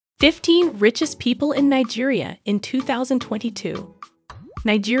15 richest people in Nigeria in 2022.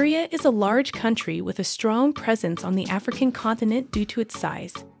 Nigeria is a large country with a strong presence on the African continent due to its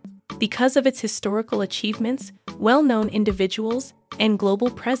size. Because of its historical achievements, well-known individuals, and global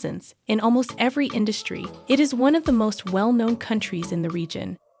presence in almost every industry, it is one of the most well-known countries in the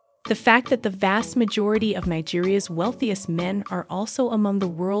region. The fact that the vast majority of Nigeria's wealthiest men are also among the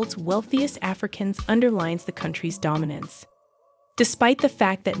world's wealthiest Africans underlines the country's dominance. Despite the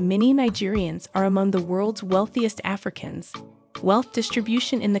fact that many Nigerians are among the world's wealthiest Africans, wealth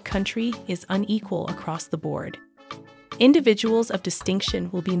distribution in the country is unequal across the board. Individuals of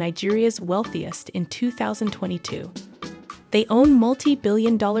distinction will be Nigeria's wealthiest in 2022. They own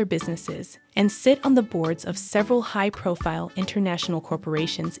multi-billion-dollar businesses and sit on the boards of several high-profile international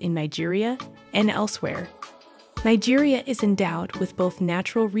corporations in Nigeria and elsewhere. Nigeria is endowed with both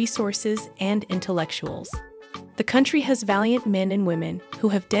natural resources and intellectuals. The country has valiant men and women who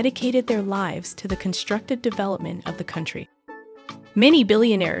have dedicated their lives to the constructive development of the country. Many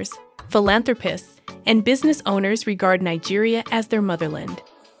billionaires, philanthropists, and business owners regard Nigeria as their motherland.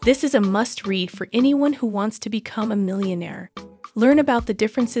 This is a must-read for anyone who wants to become a millionaire. Learn about the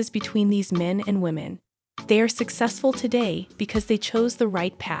differences between these men and women. They are successful today because they chose the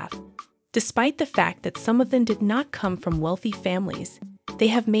right path. Despite the fact that some of them did not come from wealthy families, they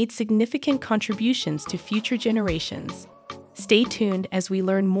have made significant contributions to future generations. Stay tuned as we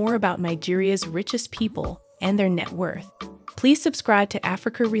learn more about Nigeria's richest people and their net worth. Please subscribe to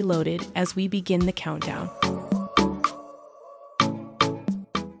Africa Reloaded as we begin the countdown.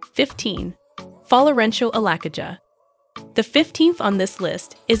 15. Folorunsho Alakija. The 15th on this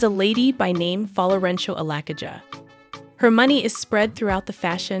list is a lady by name Folorunsho Alakija. Her money is spread throughout the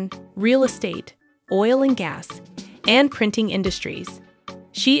fashion, real estate, oil and gas, and printing industries.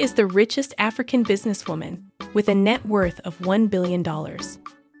 She is the richest African businesswoman with a net worth of $1 billion.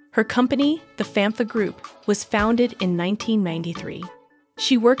 Her company, the FAMFA Group, was founded in 1993.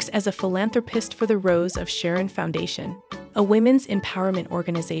 She works as a philanthropist for the Rose of Sharon Foundation, a women's empowerment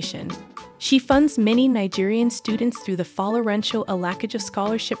organization. She funds many Nigerian students through the Folorunsho Alakija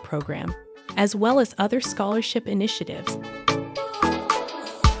Scholarship Program, as well as other scholarship initiatives.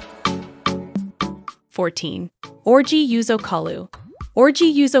 14. Orji Uzor-Kalu.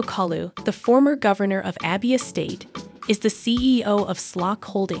 Orji Uzor-Kalu, the former governor of Abia State, is the CEO of SLOC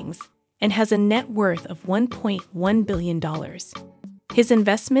Holdings and has a net worth of $1.1 billion. His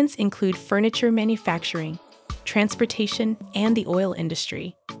investments include furniture manufacturing, transportation, and the oil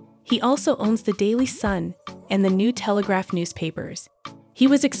industry. He also owns the Daily Sun and the New Telegraph newspapers. He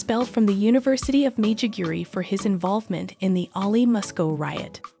was expelled from the University of Maiduguri for his involvement in the Ali Musco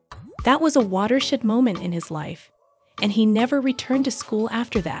riot. That was a watershed moment in his life, and he never returned to school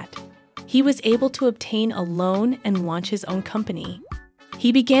after that. He was able to obtain a loan and launch his own company.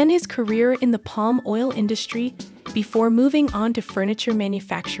 He began his career in the palm oil industry before moving on to furniture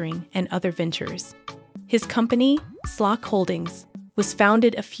manufacturing and other ventures. His company, SLOC Holdings, was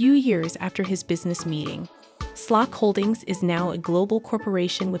founded a few years after his business meeting. SLOC Holdings is now a global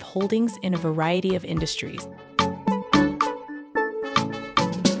corporation with holdings in a variety of industries.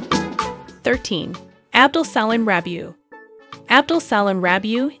 13. Abdulsalam Rabiu. Abdulsalam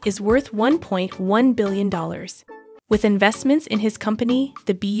Rabiu is worth $1.1 billion. With investments in his company,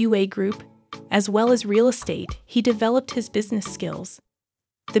 the BUA Group, as well as real estate, he developed his business skills.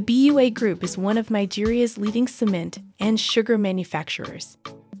 The BUA Group is one of Nigeria's leading cement and sugar manufacturers.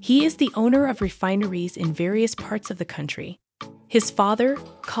 He is the owner of refineries in various parts of the country. His father,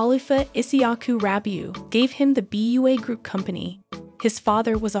 Khalifa Isiaku Rabiu, gave him the BUA Group company. His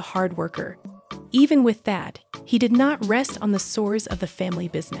father was a hard worker. Even with that, he did not rest on the sores of the family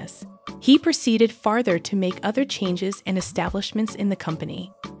business. He proceeded farther to make other changes and establishments in the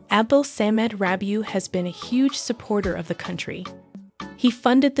company. Abdulsalam Rabiu has been a huge supporter of the country. He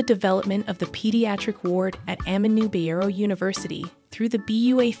funded the development of the pediatric ward at Aminu Bayero University through the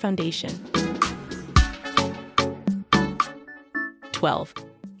BUA Foundation. 12.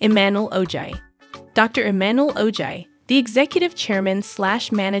 Emmanuel Ojai. Dr. Emmanuel Ojai, the executive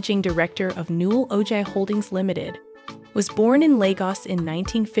chairman/managing director of Newell Ojai Holdings Limited, was born in Lagos in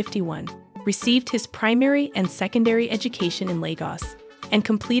 1951, received his primary and secondary education in Lagos, and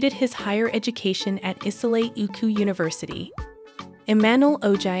completed his higher education at Isile Uku University. Emmanuel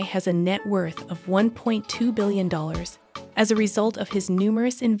Ojai has a net worth of $1.2 billion as a result of his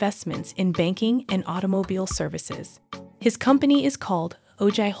numerous investments in banking and automobile services. His company is called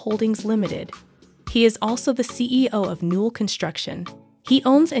Ojai Holdings Limited. He is also the CEO of Newell Construction. He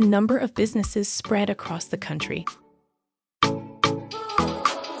owns a number of businesses spread across the country.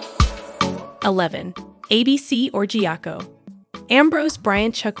 11. ABC Orjiako. Ambrose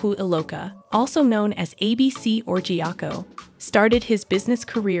Bryant Chukwu Iloka, also known as ABC or Giaco, started his business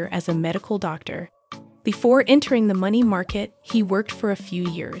career as a medical doctor. Before entering the money market, he worked for a few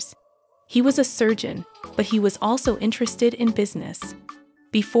years. He was a surgeon, but he was also interested in business.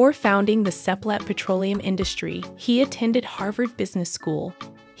 Before founding the Seplat petroleum industry, he attended Harvard Business School.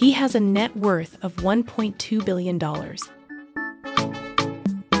 He has a net worth of $1.2 billion. 10.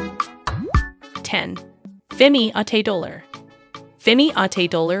 Femi Otedola. Femi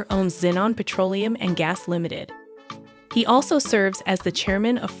Otedola owns Zenon Petroleum and Gas Limited. He also serves as the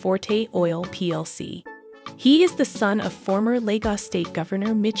chairman of Forte Oil plc. He is the son of former Lagos State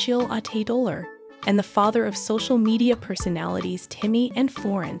Governor Michel Otedola and the father of social media personalities Timmy and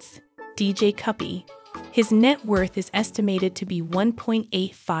Florence, DJ Cuppy. His net worth is estimated to be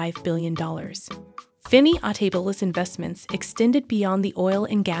 $1.85 billion. Femi Otedola's investments extended beyond the oil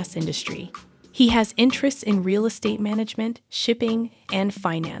and gas industry. He has interests in real estate management, shipping, and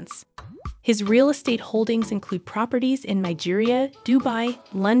finance. His real estate holdings include properties in Nigeria, Dubai,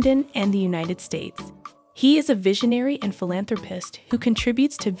 London, and the United States. He is a visionary and philanthropist who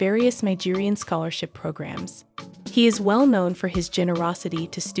contributes to various Nigerian scholarship programs. He is well known for his generosity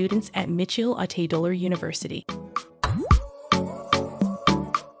to students at Michel Otedola University.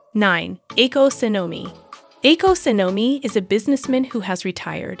 9. Eko Sanomi. Eko Sanomi is a businessman who has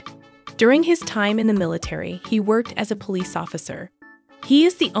retired. During his time in the military, he worked as a police officer. He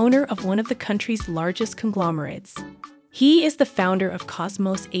is the owner of one of the country's largest conglomerates. He is the founder of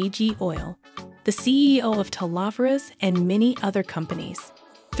Cosmos AG Oil, the CEO of Talavras and many other companies.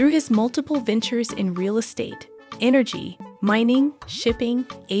 Through his multiple ventures in real estate, energy, mining, shipping,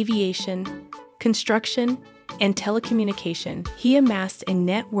 aviation, construction, and telecommunication, he amassed a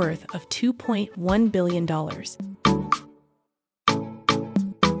net worth of $2.1 billion.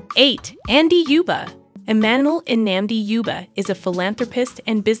 8. Andy Yuba. Emmanuel Nnamdi Yuba is a philanthropist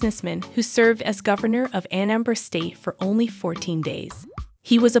and businessman who served as governor of Anambra State for only 14 days.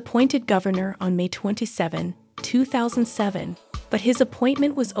 He was appointed governor on May 27, 2007, but his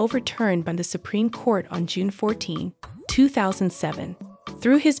appointment was overturned by the Supreme Court on June 14, 2007.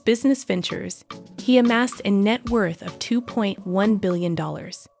 Through his business ventures, he amassed a net worth of $2.1 billion.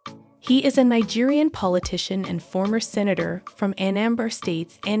 He is a Nigerian politician and former senator from Anambra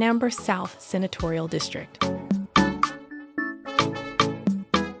State's Anambra South Senatorial District.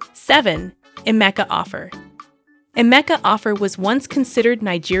 7. Emeka Offor. Emeka Offor was once considered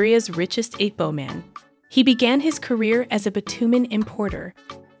Nigeria's richest eight-bowman. He began his career as a bitumen importer.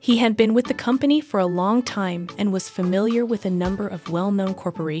 He had been with the company for a long time and was familiar with a number of well-known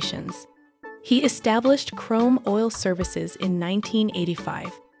corporations. He established Chrome Oil Services in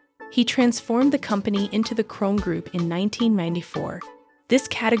 1985. He transformed the company into the Chrome Group in 1994. This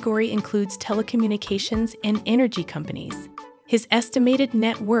category includes telecommunications and energy companies. His estimated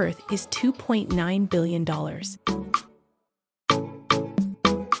net worth is $2.9 billion.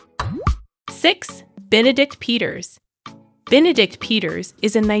 6. Benedict Peters. Benedict Peters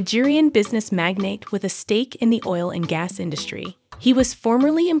is a Nigerian business magnate with a stake in the oil and gas industry. He was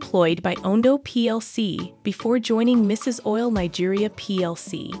formerly employed by Ondo plc before joining Mrs. Oil Nigeria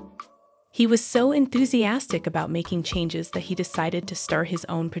plc. He was so enthusiastic about making changes that he decided to start his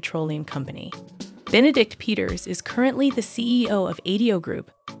own petroleum company. Benedict Peters is currently the CEO of ADO Group,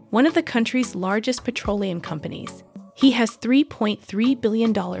 one of the country's largest petroleum companies. He has $3.3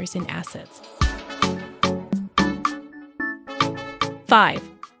 billion in assets. 5.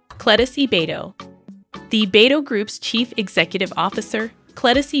 Cletus Ibeto. The Ibeto Group's chief executive officer,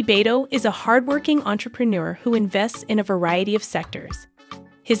 Cletus Ibeto, is a hardworking entrepreneur who invests in a variety of sectors.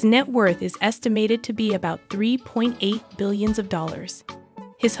 His net worth is estimated to be about $3.8 billion.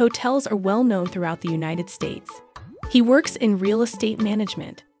 His hotels are well known throughout the United States. He works in real estate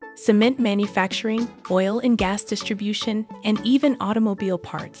management, cement manufacturing, oil and gas distribution, and even automobile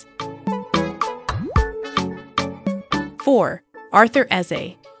parts. 4. Arthur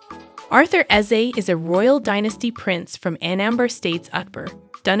Eze. Arthur Eze is a royal dynasty prince from Anambra State's Ukpor,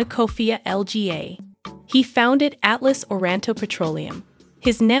 Dunukofia LGA. He founded Atlas Oranto Petroleum.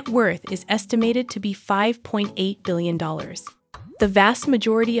 His net worth is estimated to be $5.8 billion. The vast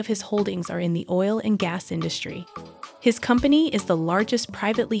majority of his holdings are in the oil and gas industry. His company is the largest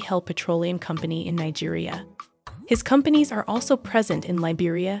privately held petroleum company in Nigeria. His companies are also present in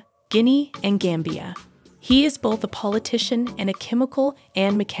Liberia, Guinea, and Gambia. He is both a politician and a chemical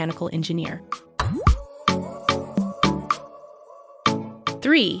and mechanical engineer.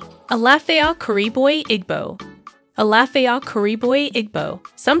 3. Alafea Kuriboy Igbo. Alafea Kuriboy Igbo,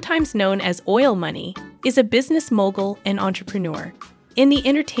 sometimes known as Oil Money, is a business mogul and entrepreneur. In the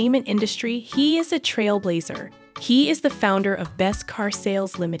entertainment industry, he is a trailblazer. He is the founder of Best Car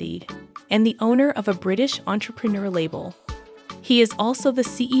Sales Limited and the owner of a British entrepreneur label. He is also the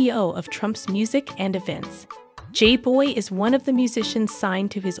CEO of Trump's Music and Events. J-Boy is one of the musicians signed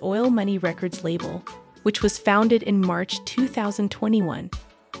to his Oil Money Records label, which was founded in March 2021.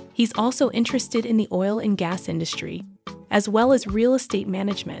 He's also interested in the oil and gas industry, as well as real estate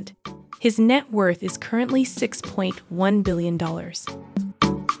management. His net worth is currently $6.1 billion.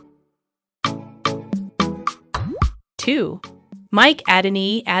 2. Mike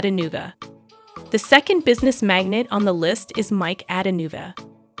Adenuga. The second business magnate on the list is Mike Adenuga.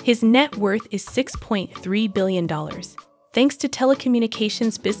 His net worth is $6.3 billion, thanks to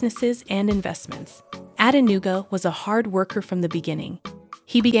telecommunications businesses and investments. Adenuga was a hard worker from the beginning.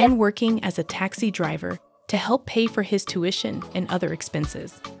 He began working as a taxi driver to help pay for his tuition and other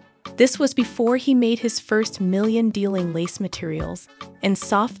expenses. This was before he made his first million dealing lace materials and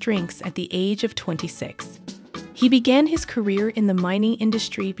soft drinks at the age of 26. He began his career in the mining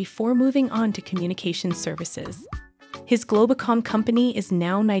industry before moving on to communication services. His Globacom company is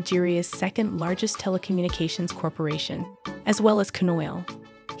now Nigeria's second largest telecommunications corporation, as well as Canoil.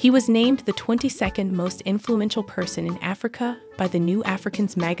 He was named the 22nd most influential person in Africa by the New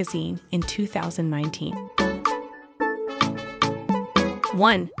Africans magazine in 2019.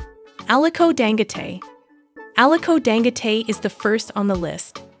 1. Aliko Dangote. Aliko Dangote is the first on the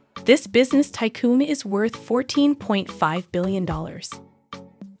list. This business tycoon is worth $14.5 billion.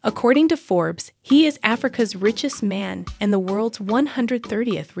 According to Forbes, he is Africa's richest man and the world's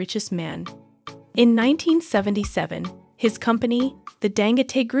 130th richest man. In 1977, his company, the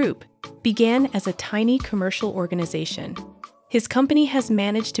Dangote Group, began as a tiny commercial organization. His company has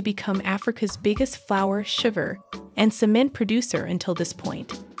managed to become Africa's biggest flour, sugar, and cement producer until this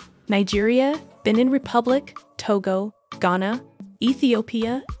point. Nigeria, Benin Republic, Togo, Ghana,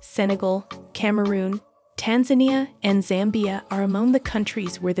 Ethiopia, Senegal, Cameroon, Tanzania, and Zambia are among the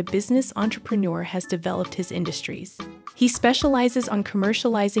countries where the business entrepreneur has developed his industries. He specializes on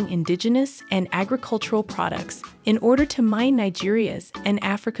commercializing indigenous and agricultural products in order to mine Nigeria's and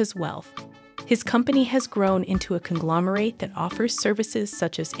Africa's wealth. His company has grown into a conglomerate that offers services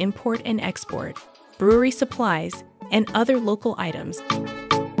such as import and export, brewery supplies, and other local items.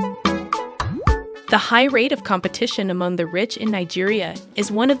 The high rate of competition among the rich in Nigeria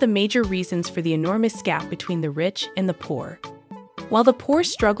is one of the major reasons for the enormous gap between the rich and the poor. While the poor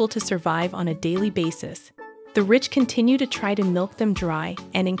struggle to survive on a daily basis, the rich continue to try to milk them dry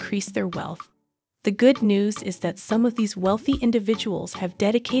and increase their wealth. The good news is that some of these wealthy individuals have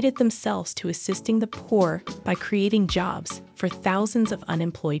dedicated themselves to assisting the poor by creating jobs for thousands of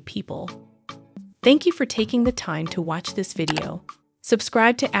unemployed people. Thank you for taking the time to watch this video.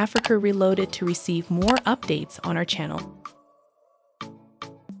 Subscribe to Africa Reloaded to receive more updates on our channel.